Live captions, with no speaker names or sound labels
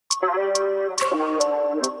I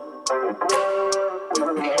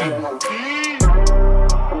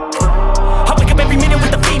wake up every minute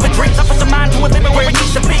with the fever dreams. I put the mind to a limit where it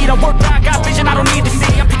needs to be. I work blind, got vision I don't need to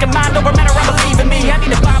see. I'm picking mind over matter, I believe in me. I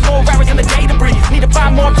need to find more hours in the day to breathe. Need to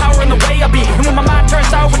find more power in the way I be. And when my mind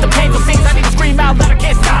turns sour with the painful scenes, I need to scream out loud, I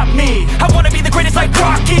can't stop me. I wanna be the greatest like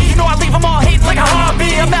Rocky. You know I leave them all hating like a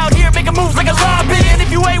hobby. I'm out here making moves like a lobby. And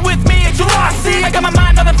if you ain't with me, it's you lost, see. I got my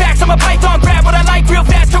mind on the facts, I'm a python, grab what I like real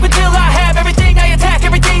fast. Stroke until I have everything I attack,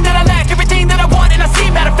 everything that I lack, everything that I want, and I see,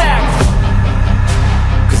 matter of fact.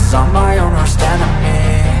 Cause I'm my own worst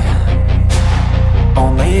enemy,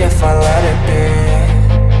 only if I let it be.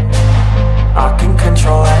 I can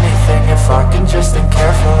control anything if I can just think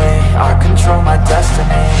carefully. I control my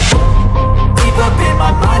destiny. Deep up in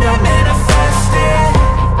my mind I manifest it.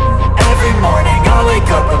 Every morning I wake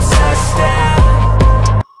up obsessed and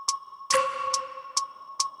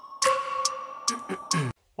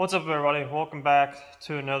What's up everybody, welcome back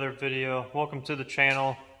to another video. Welcome to the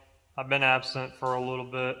channel. I've been absent for a little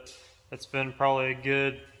bit. It's been probably a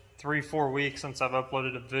good 3-4 weeks since I've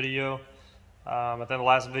uploaded a video. I think the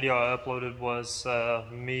last video I uploaded was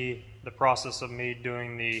the process of me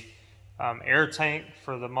doing the air tank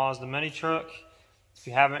for the Mazda mini truck. If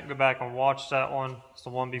you haven't, go back and watch that one. It's the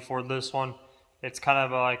one before this one. It's kind of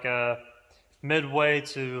like a midway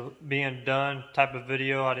to being done type of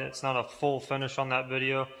video. It's not a full finish on that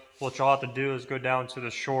video. What you'll have to do is go down to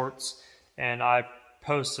the shorts, and I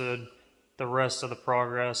posted the rest of the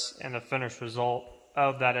progress and the finished result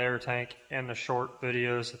of that air tank in the short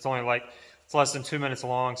videos. It's only like, it's less than 2 minutes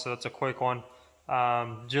long, so it's a quick one.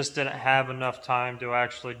 Just didn't have enough time to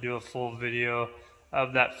actually do a full video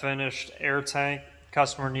of that finished air tank.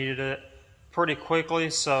 Customer needed it pretty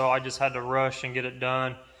quickly, so I just had to rush and get it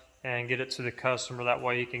done and get it to the customer. That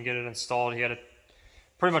way he can get it installed. He had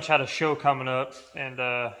pretty much had a show coming up, and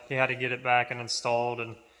he had to get it back and installed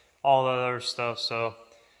and all the other stuff. So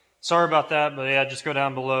sorry about that, but yeah, just go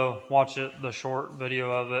down below, watch it, the short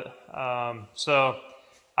video of it. So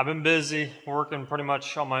I've been busy working pretty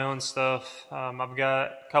much on my own stuff. I've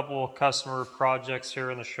got a couple of customer projects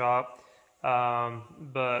here in the shop,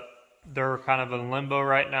 but they're kind of in limbo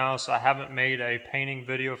right now, so I haven't made a painting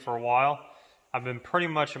video for a while. I've been pretty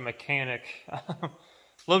much a mechanic, a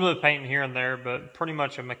little bit of painting here and there, but pretty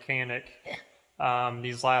much a mechanic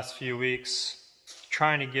these last few weeks,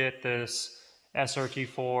 trying to get this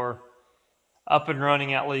SRT4 up and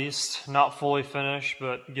running, at least not fully finished,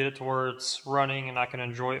 but get it to where it's running and I can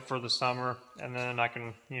enjoy it for the summer. And then I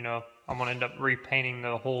can, you know, I'm going to end up repainting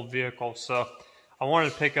the whole vehicle. So I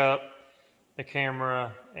wanted to pick up the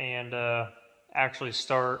camera and actually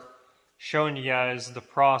start showing you guys the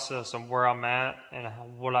process of where I'm at and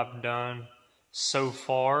what I've done so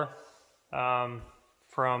far.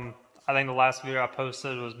 From, I think the last video I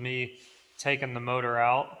posted was me taking the motor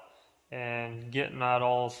out and getting that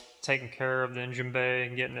all taken care of, the engine bay,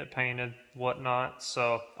 and getting it painted, whatnot.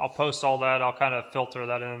 So I'll post all that. I'll kind of filter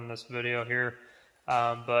that in this video here.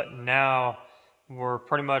 But now we're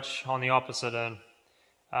pretty much on the opposite end.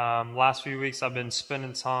 Last few weeks I've been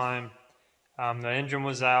spending time. The engine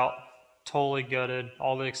was out, totally gutted,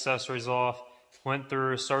 all the accessories off. Went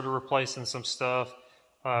through, started replacing some stuff.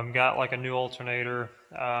 Got like a new alternator.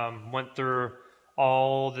 Went through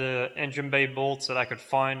all the engine bay bolts that I could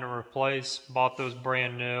find and replace. Bought those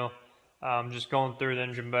brand new. Just going through the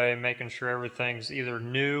engine bay, making sure everything's either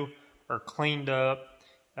new or cleaned up.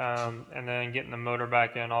 And then getting the motor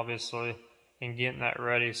back in, obviously, and getting that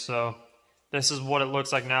ready. So this is what it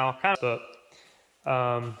looks like now. Kind of,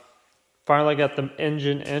 but finally got the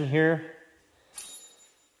engine in here.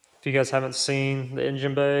 If you guys haven't seen the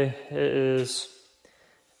engine bay, it is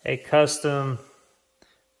a custom,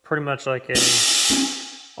 pretty much like a,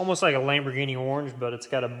 almost like a Lamborghini orange, but it's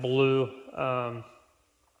got a blue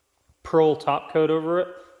pearl top coat over it.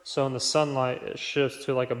 So in the sunlight, it shifts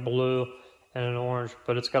to like a blue and an orange,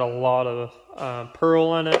 but it's got a lot of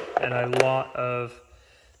pearl in it and a lot of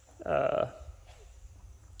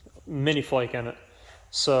mini flake in it.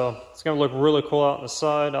 So it's going to look really cool out on the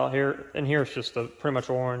side. Out here, in here it's just pretty much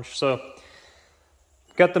orange. So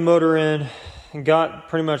got the motor in and got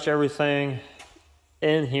pretty much everything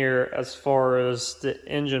in here as far as the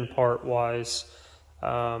engine part wise.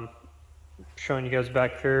 Showing you guys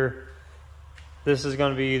back here. This is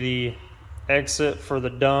going to be the exit for the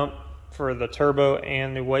dump for the turbo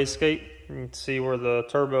and the wastegate. You can see where the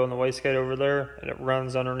turbo and the wastegate over there, and it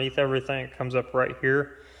runs underneath everything. It comes up right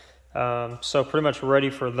here. So pretty much ready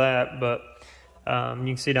for that, but you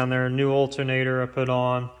can see down there a new alternator I put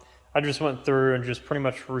on. I just went through and just pretty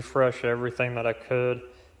much refreshed everything that I could.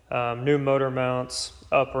 New motor mounts,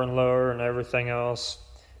 upper and lower and everything else.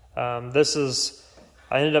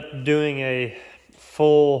 I ended up doing a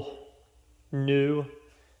full new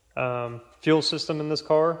fuel system in this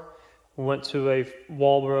car. Went to a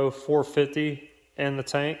Walbro 450 in the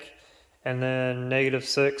tank, and then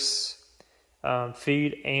 -6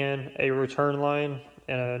 feed and a return line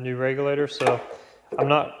and a new regulator. So I'm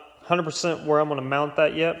not 100% where I'm going to mount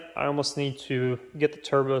that yet. I almost need to get the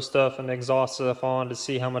turbo stuff and the exhaust stuff on to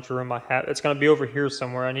see how much room I have. It's going to be over here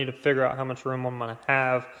somewhere. I need to figure out how much room I'm going to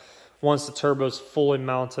have once the turbo's fully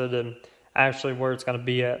mounted and actually where it's going to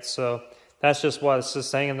be at. So that's just why it's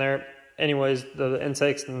just hanging there. Anyways, the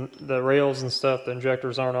intakes and the rails and stuff, the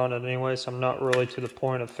injectors aren't on it anyway, so I'm not really to the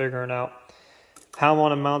point of figuring out how I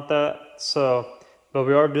want to mount that. So, but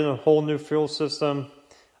we are doing a whole new fuel system.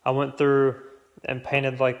 I went through and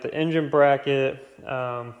painted like the engine bracket.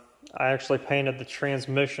 I actually painted the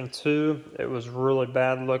transmission too. It was really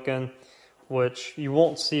bad looking, which you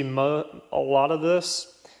won't see a lot of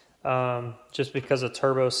this just because the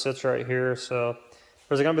turbo sits right here. So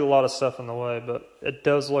there's going to be a lot of stuff in the way, but it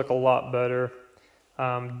does look a lot better.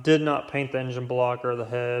 Did not paint the engine block or the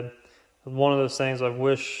head. One of those things I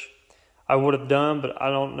wish I would have done, but I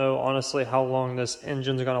don't know honestly how long this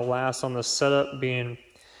engine's going to last on this setup, being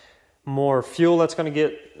more fuel that's going to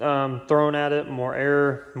get thrown at it, more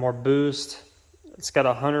air, more boost. It's got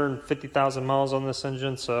 150,000 miles on this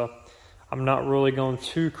engine, so I'm not really going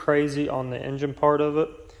too crazy on the engine part of it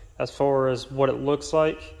as far as what it looks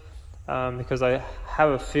like. Because I have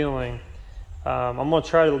a feeling I'm going to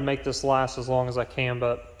try to make this last as long as I can,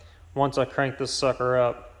 but once I crank this sucker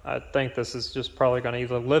up, I think this is just probably going to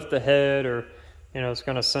either lift the head or, you know, it's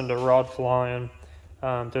going to send a rod flying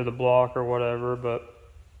through the block or whatever. But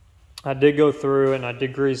I did go through and I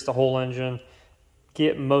did grease the whole engine,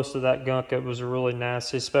 get most of that gunk. It was really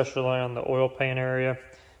nasty, especially on the oil pan area.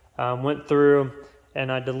 Went through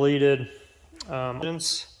and I deleted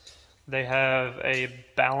engines. They have a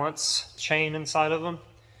balance chain inside of them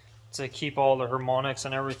to keep all the harmonics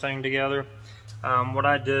and everything together. What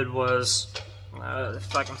I did was,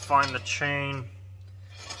 if I can find the chain,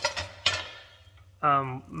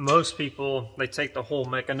 most people, they take the whole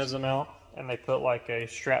mechanism out and they put like a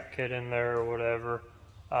strap kit in there or whatever,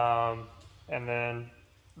 and then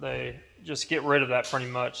they just get rid of that pretty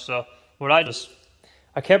much. So what I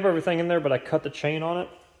kept everything in there, but I cut the chain on it.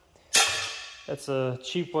 It's a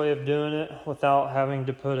cheap way of doing it without having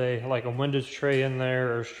to put like a windage tray in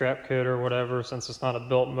there or a strap kit or whatever, since it's not a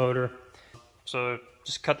built motor. So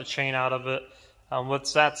just cut the chain out of it. What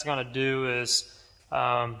that's going to do is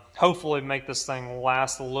hopefully make this thing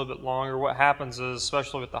last a little bit longer. What happens is,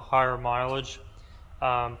 especially with the higher mileage,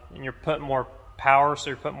 and you're putting more power,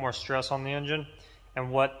 so you're putting more stress on the engine.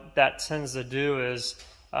 And what that tends to do is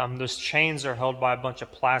those chains are held by a bunch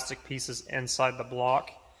of plastic pieces inside the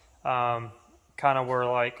block. Kind of where,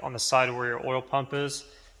 like on the side of where your oil pump is.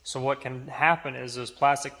 So what can happen is those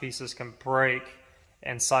plastic pieces can break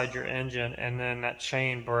inside your engine, and then that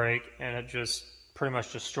chain break, and it just pretty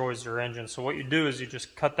much destroys your engine. So what you do is you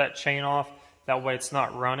just cut that chain off. That way it's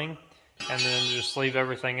not running, and then you just leave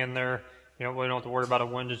everything in there. You know, we don't have to worry about a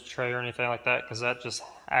windage tray or anything like that, because that just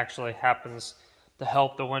actually happens to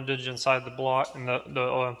help the windage inside the block and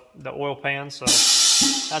the oil pan. So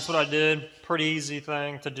that's what I did. Pretty easy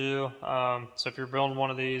thing to do. So if you're building one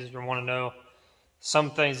of these, you want to know some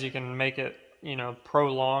things you can make it, you know,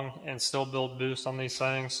 prolong and still build boost on these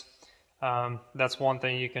things. That's one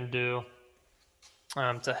thing you can do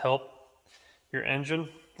to help your engine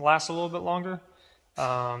last a little bit longer.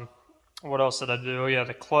 What else did I do? Oh yeah,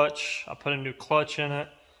 the clutch. I put a new clutch in it.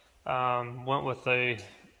 Went with a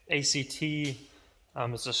ACT.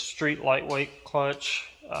 It's a street lightweight clutch.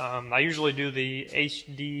 I usually do the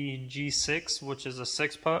HD G6, which is a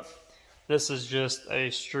 6-puck. This is just a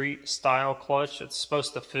street style clutch. It's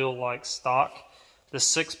supposed to feel like stock. The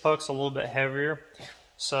 6-puck's a little bit heavier,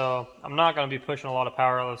 so I'm not going to be pushing a lot of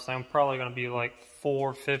power out of this thing. I'm probably going to be like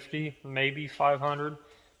 450, maybe 500,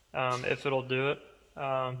 if it'll do it.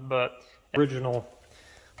 But original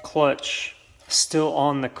clutch still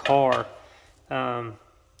on the car.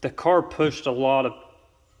 The car pushed a lot of,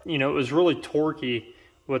 you know, it was really torquey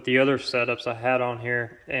with the other setups I had on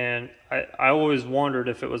here, and I always wondered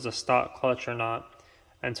if it was a stock clutch or not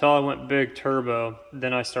until I went big turbo.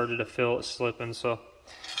 Then I started to feel it slipping. So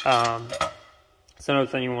it's another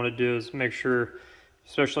thing you want to do is make sure,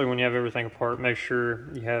 especially when you have everything apart, make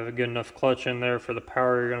sure you have a good enough clutch in there for the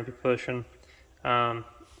power you're going to be pushing,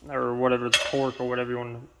 or whatever, the torque or whatever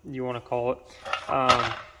you want to call it.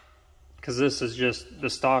 Because this is just the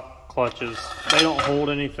stock clutches. They don't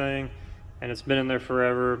hold anything, and it's been in there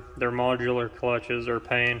forever. They're modular clutches are a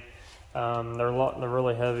pain. They're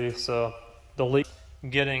really heavy, so the leak.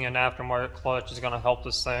 getting an aftermarket clutch is going to help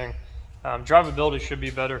this thing. Drivability should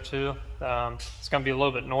be better too. It's going to be a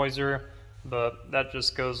little bit noisier, but that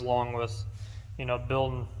just goes along with, you know,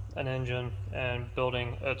 building an engine and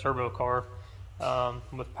building a turbo car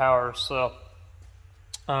with power. So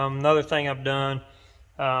another thing I've done,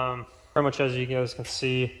 pretty much as you guys can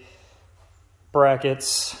see,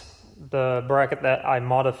 brackets. The bracket that I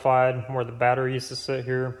modified where the battery used to sit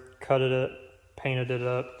here, cutted it, painted it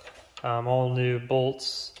up, all new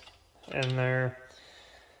bolts in there.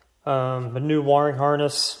 The new wiring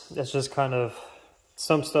harness, it's just kind of,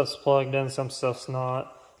 some stuff's plugged in, some stuff's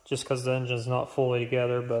not, just because the engine's not fully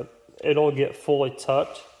together, but it'll get fully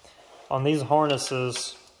tucked. On these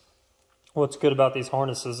harnesses, what's good about these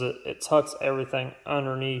harnesses, it tucks everything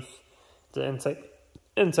underneath the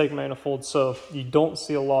intake manifold, so you don't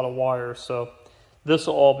see a lot of wires. So this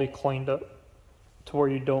will all be cleaned up to where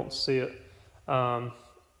you don't see it.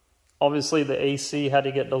 Obviously the AC had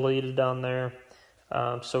to get deleted down there.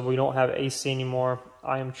 So we don't have AC anymore.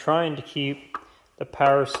 I am trying to keep the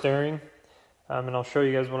power steering, and I'll show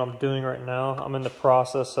you guys what I'm doing right now. I'm in the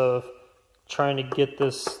process of trying to get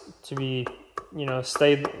this to be, you know,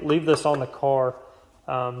 leave this on the car,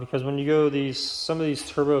 because when you go some of these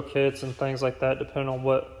turbo kits and things like that, depending on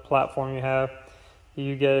what platform you have,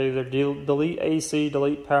 you get either delete AC,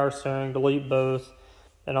 delete power steering, delete both,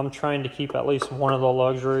 and I'm trying to keep at least one of the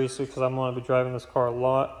luxuries because I'm going to be driving this car a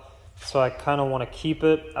lot. So I kind of want to keep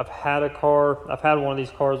it. I've had one of these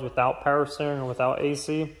cars without power steering or without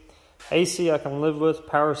AC. AC I can live with.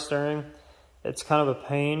 Power steering, it's kind of a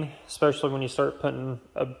pain, especially when you start putting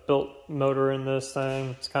a built motor in this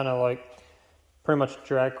thing. It's kind of like pretty much a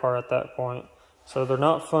drag car at that point. So they're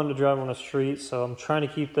not fun to drive on the street, so I'm trying to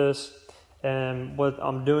keep this. And what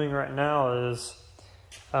I'm doing right now is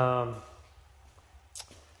I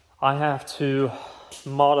have to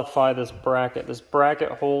modify this bracket. This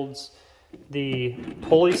bracket holds the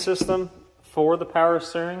pulley system for the power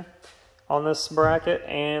steering on this bracket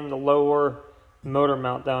and the lower motor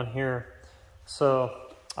mount down here. So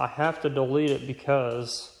I have to delete it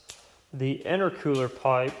because the intercooler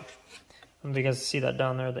pipe, and you guys see that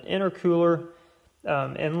down there, the intercooler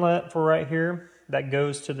inlet for right here that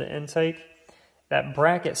goes to the intake, that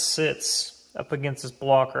bracket sits up against this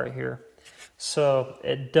block right here. So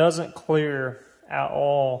it doesn't clear at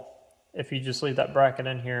all if you just leave that bracket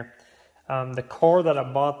in here. The car that I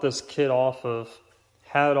bought this kit off of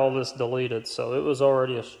had all this deleted, so it was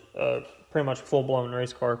already a pretty much full-blown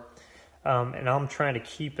race car, and I'm trying to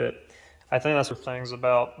keep it. I think that's the things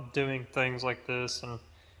about doing things like this, and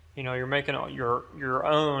you know, you're making it your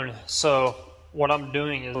own. So what I'm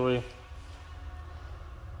doing is really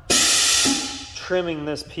trimming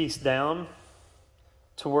this piece down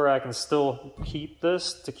to where I can still keep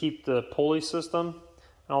this, to keep the pulley system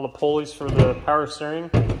and all the pulleys for the power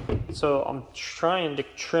steering. So I'm trying to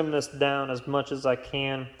trim this down as much as I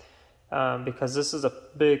can, because this is a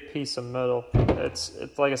big piece of metal. It's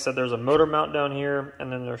like I said, there's a motor mount down here,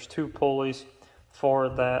 and then there's two pulleys for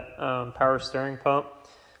that power steering pump.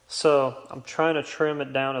 So I'm trying to trim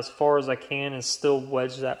it down as far as I can and still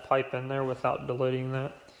wedge that pipe in there without deleting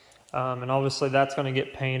that. And obviously that's going to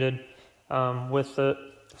get painted with it.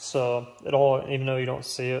 So it all, even though you don't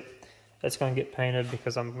see it, it's going to get painted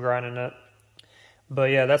because I'm grinding it. But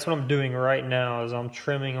yeah, that's what I'm doing right now, is I'm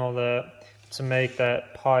trimming all that to make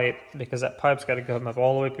that pipe, because that pipe's got to come up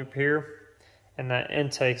all the way up here, and that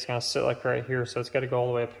intake's going to sit like right here, so it's got to go all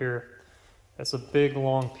the way up here. It's a big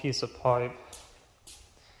long piece of pipe.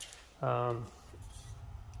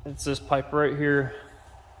 It's this pipe right here.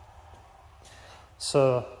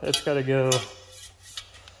 So it's got to go,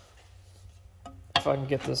 if I can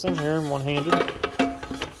get this in here one-handed.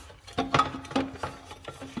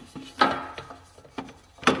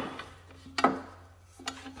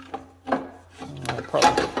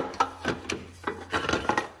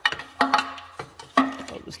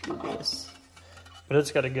 I'll just do this. But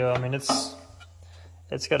it's got to go, I mean, it's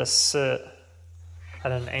got to sit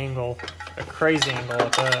at an angle, a crazy angle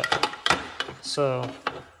like that. So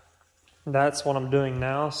that's what I'm doing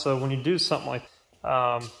now. So when you do something like,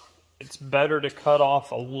 it's better to cut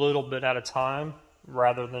off a little bit at a time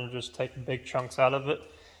rather than just take big chunks out of it.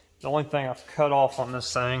 The only thing I've cut off on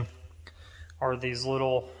this thing are these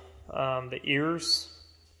little, the ears.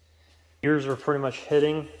 Ears are pretty much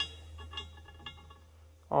hitting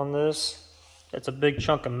on this. It's a big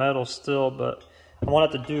chunk of metal still, but I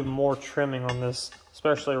wanted to do more trimming on this,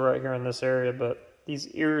 especially right here in this area, but these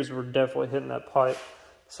ears were definitely hitting that pipe.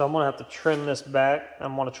 So I'm going to have to trim this back.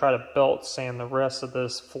 I'm going to try to belt sand the rest of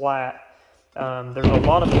this flat. There's a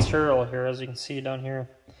lot of material here, as you can see down here.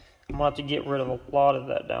 I'm going to have to get rid of a lot of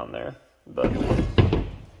that down there. But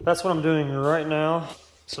that's what I'm doing right now.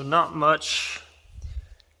 So not much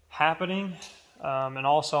happening. And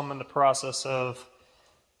also I'm in the process of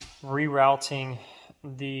rerouting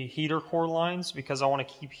the heater core lines because I want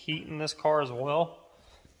to keep heat in this car as well.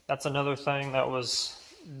 That's another thing that was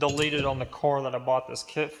deleted on the car that I bought this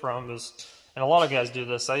kit from is, and a lot of guys do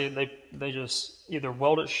this, they just either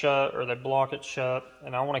weld it shut or they block it shut,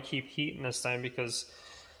 and I want to keep heat in this thing because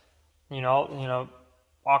you know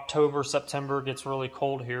October, September gets really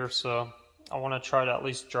cold here, so I want to try to at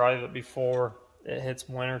least drive it before it hits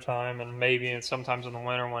winter time, and maybe sometimes in the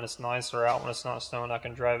winter when it's nicer out, when it's not snowing, I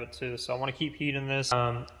can drive it too. So I want to keep heat in this.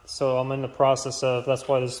 So I'm in the process of, that's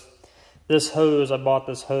why this hose, I bought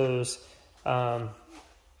this hose,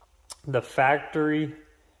 the factory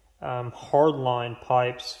hardline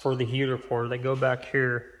pipes for the heater core. They go back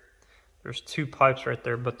here. There's two pipes right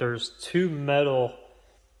there, but there's two metal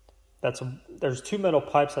pipes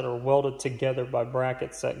that are welded together by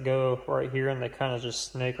brackets that go right here, and they kind of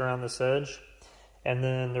just snake around this edge. And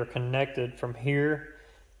then they're connected from here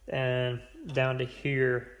and down to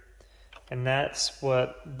here. And that's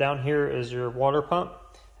what, down here is your water pump.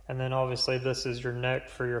 And then obviously this is your neck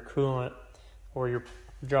for your coolant, or you're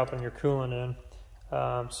dropping your coolant in.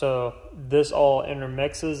 So this all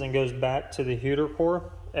intermixes and goes back to the heater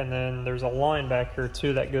core. And then there's a line back here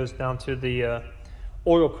too that goes down to the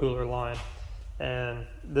oil cooler line. And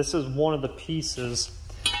this is one of the pieces.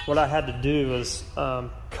 What I had to do is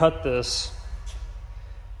cut this.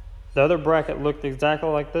 The other bracket looked exactly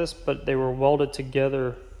like this, but they were welded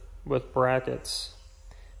together with brackets.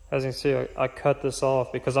 As you can see, I cut this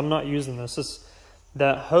off because I'm not using this.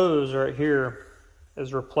 That hose right here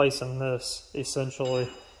is replacing this, essentially.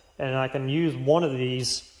 And I can use one of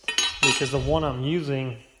these because the one I'm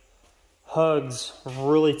using hugs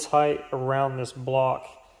really tight around this block.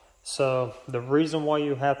 So the reason why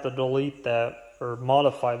you have to delete that or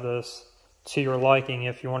modify this to your liking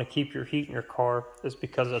if you want to keep your heat in your car is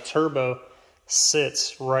because the turbo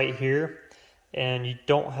sits right here and you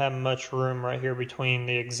don't have much room right here between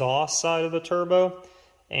the exhaust side of the turbo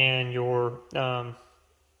and your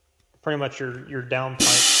pretty much your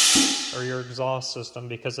downpipe or your exhaust system,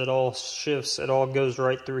 because it all shifts, it all goes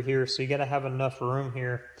right through here, so you got to have enough room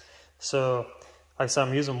here. So like I said,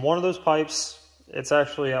 I'm using one of those pipes. It's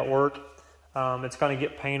actually at work. It's going to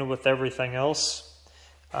get painted with everything else.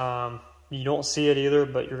 You don't see it either,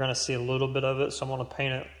 but you're going to see a little bit of it. So I'm going to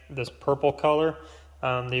paint it this purple color.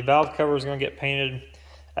 The valve cover is going to get painted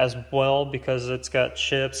as well because it's got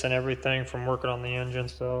chips and everything from working on the engine.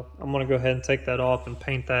 So I'm going to go ahead and take that off and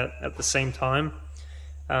paint that at the same time.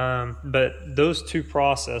 But those two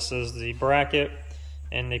processes, the bracket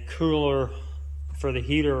and the cooler for the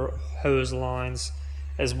heater hose lines,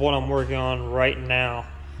 is what I'm working on right now.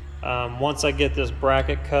 Once I get this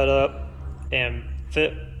bracket cut up and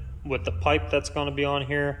fit with the pipe that's going to be on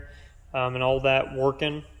here and all that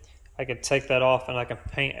working, I can take that off and I can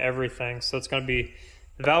paint everything. So it's going to be,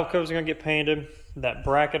 the valve covers are going to get painted, that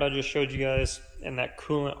bracket I just showed you guys, and that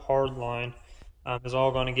coolant hard line is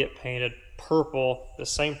all going to get painted purple, the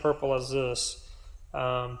same purple as this.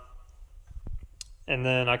 And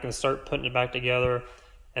then I can start putting it back together,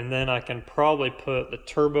 and then I can probably put the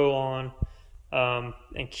turbo on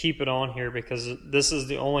and keep it on here, because this is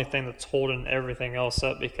the only thing that's holding everything else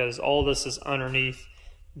up, because all this is underneath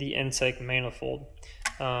the intake manifold.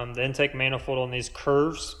 The intake manifold on these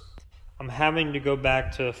curves, I'm having to go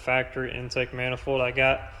back to a factory intake manifold.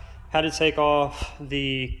 Had to take off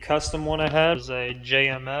the custom one I had. It was a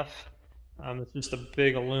JMF. It's just a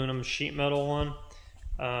big aluminum sheet metal one.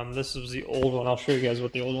 This was the old one. I'll show you guys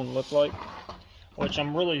what the old one looked like, which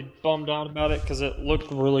I'm really bummed out about it because it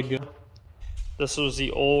looked really good. This was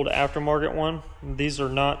the old aftermarket one. These are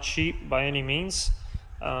not cheap by any means,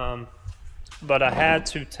 but I had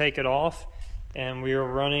to take it off, and we were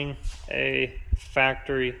running a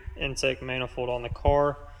factory intake manifold on the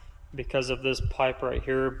car because of this pipe right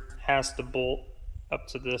here has to bolt up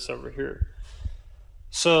to this over here.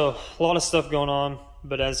 So a lot of stuff going on,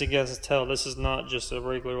 but as you guys can tell, this is not just a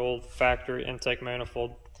regular old factory intake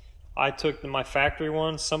manifold. I took my factory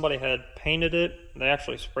one, somebody had painted it, they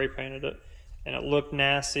actually spray painted it, and it looked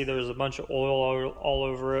nasty. There was a bunch of oil all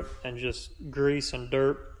over it and just grease and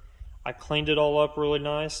dirt. I cleaned it all up really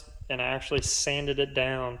nice, and I actually sanded it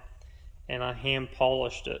down and I hand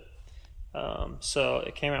polished it. So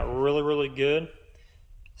it came out really, really good.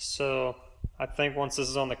 So I think once this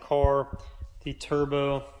is on the car, the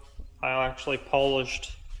turbo, I actually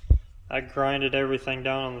polished, I grinded everything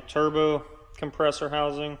down on the turbo compressor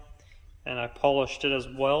housing, and I polished it as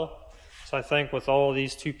well. So I think with all of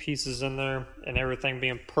these two pieces in there and everything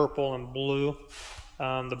being purple and blue,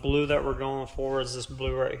 The blue that we're going for is this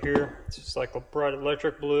blue right here. It's just like a bright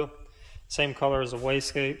electric blue, same color as the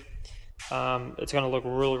wastegate. It's going to look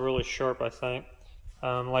really, really sharp, I think.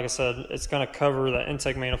 Like I said, it's going to cover, the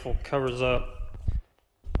intake manifold covers up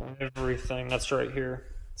everything that's right here.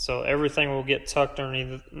 So everything will get tucked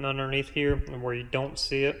underneath here, and where you don't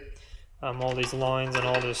see it. All these lines and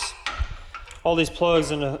all these plugs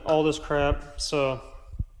and all this crap. So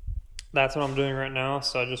that's what I'm doing right now.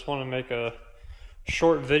 So I just want to make a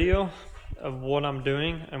short video of what I'm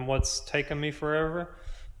doing and what's taken me forever.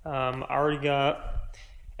 I already got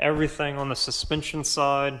everything on the suspension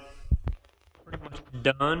side pretty much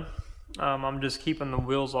done. I'm just keeping the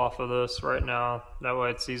wheels off of this right now. That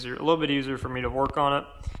way it's easier, a little bit easier for me to work on it.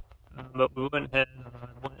 But we went ahead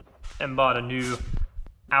and bought a new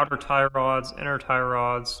outer tie rods, inner tie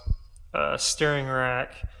rods, steering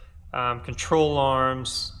rack, control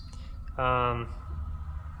arms, tie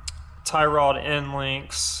rod end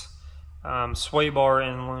links, sway bar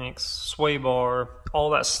end links, sway bar, all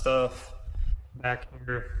that stuff back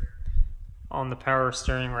here on the power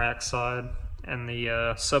steering rack side. And the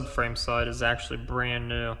subframe side is actually brand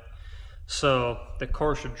new. So the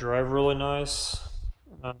car should drive really nice,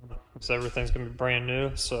 because everything's going to be brand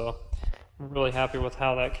new. So I'm really happy with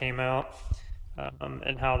how that came out,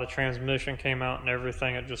 and how the transmission came out and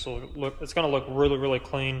everything. It just it's going to look really, really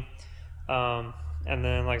clean. And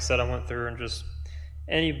then, like I said, I went through and just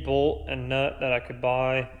any bolt and nut that I could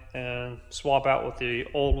buy and swap out with the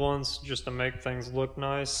old ones just to make things look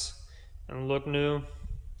nice and look new.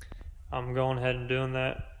 I'm going ahead and doing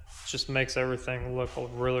that. It just makes everything look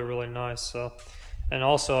really, really nice. So, and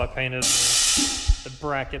also I painted the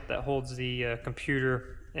bracket that holds the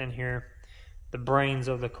computer in here, the brains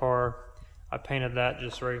of the car. I painted that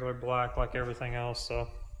just regular black like everything else. So,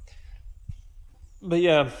 but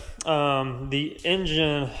yeah, the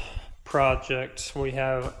engine project we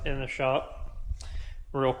have in the shop,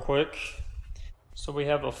 real quick. So we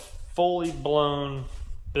have a fully blown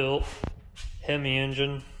built Hemi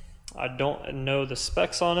engine. I don't know the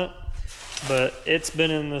specs on it, but it's been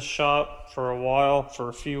in the shop for a while, for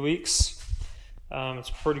a few weeks. It's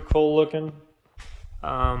pretty cool looking.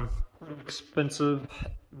 Expensive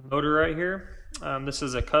motor right here. This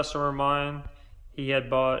is a customer of mine. He had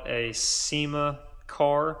bought a SEMA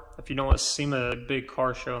car. If you know what SEMA, a big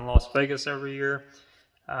car show in Las Vegas every year,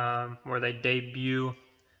 where they debut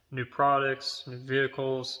new products, new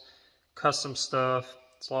vehicles, custom stuff.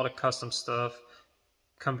 It's a lot of custom stuff.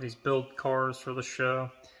 Companies build cars for the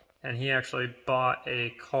show, and he actually bought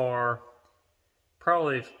a car.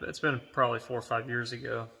 It's been probably 4 or 5 years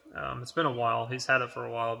ago. It's been a while. He's had it for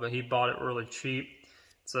a while, but he bought it really cheap.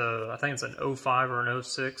 I think it's an 05 or an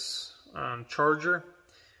 06 Charger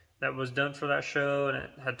that was done for that show, and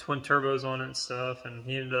it had twin turbos on it and stuff. And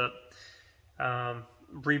he ended up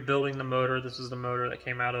rebuilding the motor. This is the motor that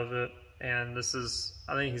came out of it. And this is,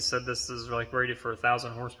 I think he said this is like rated for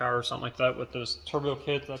 1,000 horsepower or something like that with those turbo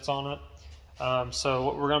kit that's on it. So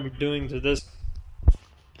what we're going to be doing to this,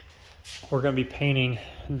 we're going to be painting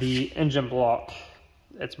the engine block.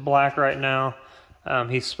 It's black right now.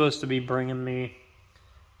 He's supposed to be bringing me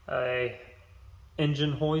a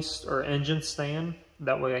engine hoist or engine stand.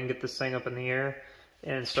 That way I can get this thing up in the air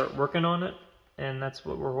and start working on it. And that's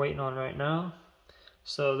what we're waiting on right now.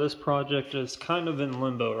 So this project is kind of in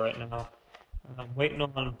limbo right now. I'm waiting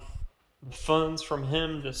on the funds from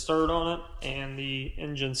him to start on it and the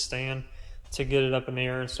engine stand to get it up in the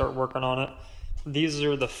air and start working on it. These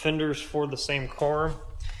are the fenders for the same car.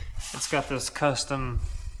 It's got this custom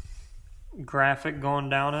graphic going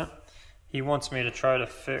down it. He wants me to try to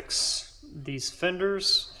fix these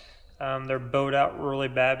fenders. They're bowed out really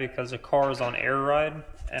bad because the car is on air ride,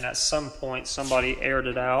 and at some point somebody aired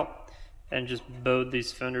it out and just bowed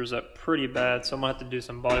these fenders up pretty bad. So I'm gonna have to do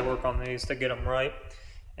some body work on these to get them right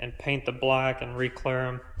and paint the black and re-clear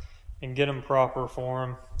them and get them proper for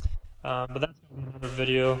them. But that's another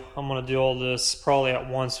video. I'm gonna do all this probably at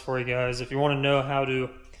once for you guys. If you wanna know how to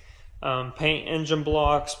paint engine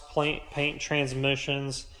blocks, paint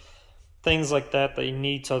transmissions, things like that you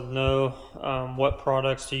need to know, what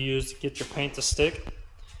products to use to get your paint to stick,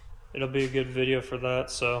 it'll be a good video for that.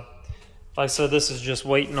 So like I said, this is just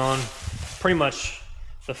waiting on pretty much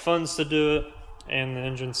the funds to do it and the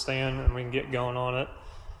engine stand, and we can get going on it.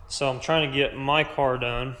 So I'm trying to get my car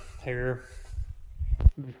done here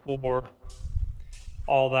before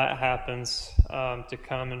all that happens to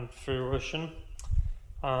come in fruition.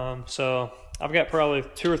 So I've got probably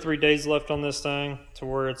 2 or 3 days left on this thing to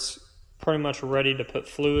where it's pretty much ready to put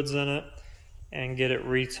fluids in it and get it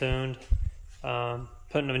retuned.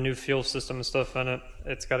 Putting a new fuel system and stuff in it,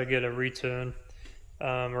 it's got to get a retune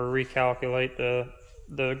or recalculate the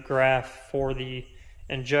the graph for the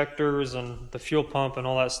injectors and the fuel pump and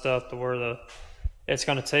all that stuff to where it's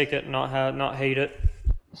going to take it and not hate it.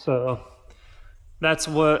 So that's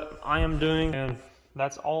what I am doing, and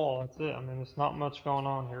that's all. That's it. I mean, there's not much going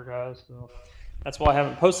on here, guys. So that's why I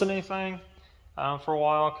haven't posted anything for a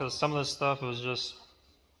while, because some of this stuff was just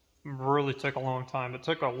really took a long time. It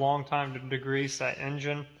took a long time to degrease that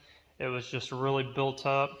engine. It was just really built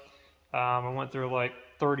up. I went through like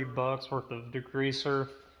 $30 worth of degreaser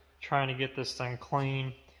trying to get this thing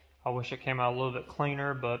clean. I wish it came out a little bit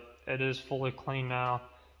cleaner, but it is fully clean now.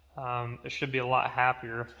 It should be a lot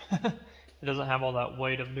happier. It doesn't have all that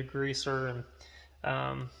weight of degreaser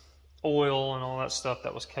and oil and all that stuff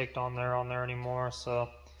that was caked on there anymore. So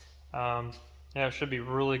yeah, it should be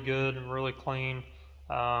really good and really clean.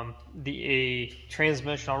 The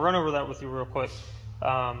transmission, I'll run over that with you real quick.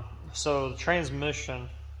 So the transmission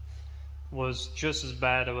was just as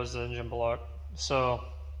bad as the engine block. So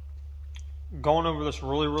going over this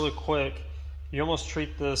really quick, you almost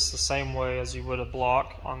treat this the same way as you would a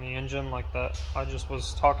block on the engine, like that I just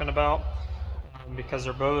was talking about, because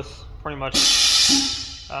they're both pretty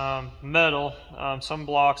much metal. Some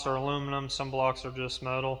blocks are aluminum, some blocks are just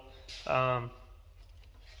metal.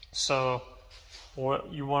 So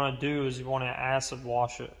what you want to do is you want to acid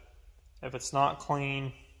wash it. If it's not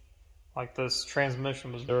clean, like this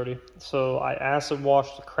transmission was dirty, so I acid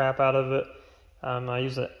washed the crap out of it. I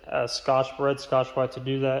used a red Scotch Brite to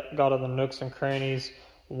do that. Got all the nooks and crannies,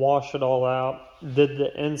 washed it all out, did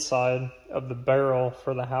the inside of the barrel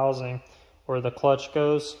for the housing where the clutch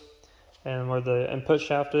goes and where the input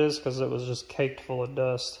shaft is, because it was just caked full of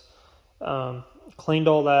dust. Cleaned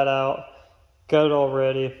all that out, got it all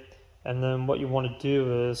ready, and then what you want to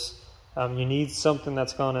do is you need something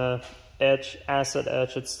that's going to acid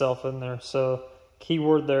etch itself in there. So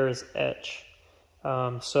keyword there is etch.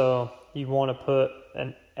 So you want to put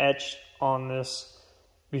an etch on this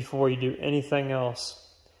before you do anything else.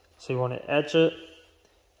 So you want to etch it,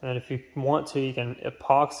 and if you want to, you can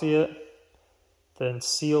epoxy it, then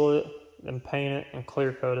seal it, then paint it, and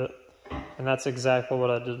clear coat it. And that's exactly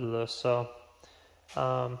what I did to this. So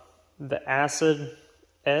the acid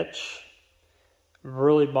etch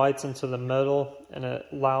really bites into the metal, and it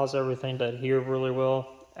allows everything to adhere really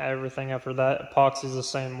well. Everything after that, epoxy is the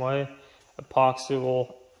same way. Epoxy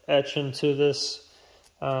will etch into this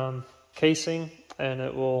casing, and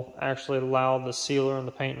it will actually allow the sealer and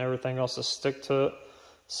the paint and everything else to stick to it.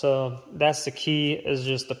 So that's the key, is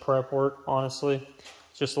just the prep work, honestly.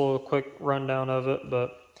 Just a little quick rundown of it,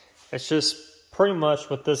 but it's just pretty much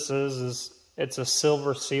what this is it's a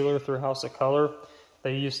silver sealer through House of Color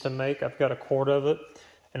they used to make. I've got a quart of it,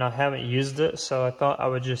 and I haven't used it, so I thought I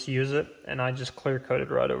would just use it, and I just clear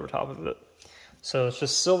coated right over top of it. So it's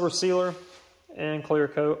just silver sealer and clear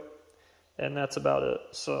coat, and that's about it.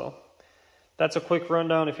 So that's a quick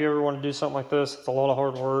rundown. If you ever want to do something like this, it's a lot of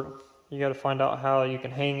hard work. You got to find out how you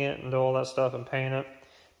can hang it and do all that stuff and paint it.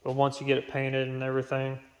 But once you get it painted and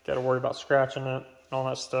everything, got to worry about scratching it and all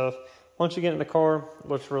that stuff. Once you get in the car, it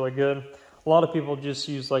looks really good. A lot of people just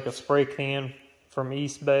use like a spray can from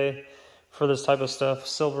East Bay for this type of stuff,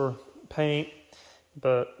 silver paint.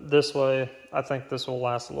 But this way, I think this will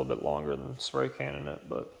last a little bit longer than spray canning it.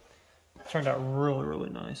 But it turned out really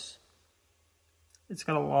nice. It's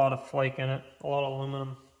got a lot of flake in it, a lot of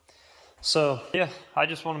aluminum. So yeah, I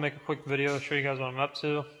just want to make a quick video, show you guys what I'm up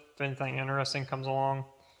to. If anything interesting comes along,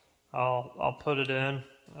 I'll put it in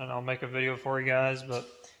and I'll make a video for you guys. But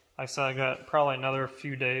like I said, I got probably another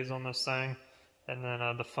few days on this thing, and then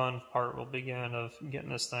the fun part will begin of getting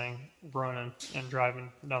this thing running and driving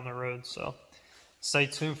down the road. So stay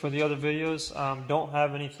tuned for the other videos. Don't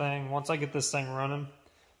have anything. Once I get this thing running,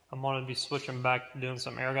 I'm going to be switching back to doing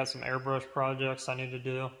some I got some airbrush projects I need to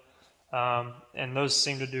do. And those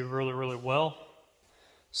seem to do really well.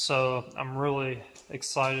 So I'm really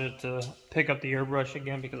excited to pick up the airbrush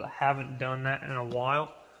again, because I haven't done that in a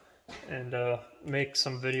while, and make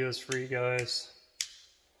some videos for you guys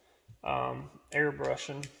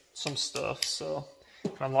airbrushing some stuff. So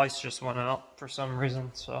my lights just went out for some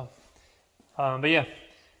reason. So but yeah,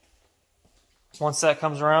 once that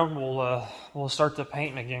comes around, we'll start the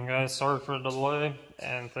painting again, guys. Sorry for the delay,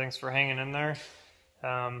 and thanks for hanging in there.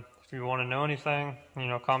 If you want to know anything,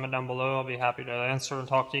 comment down below. I'll be happy to answer and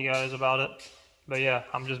talk to you guys about it. But yeah,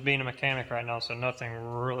 I'm just being a mechanic right now, so nothing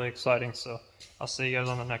really exciting. So I'll see you guys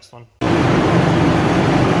on the next one.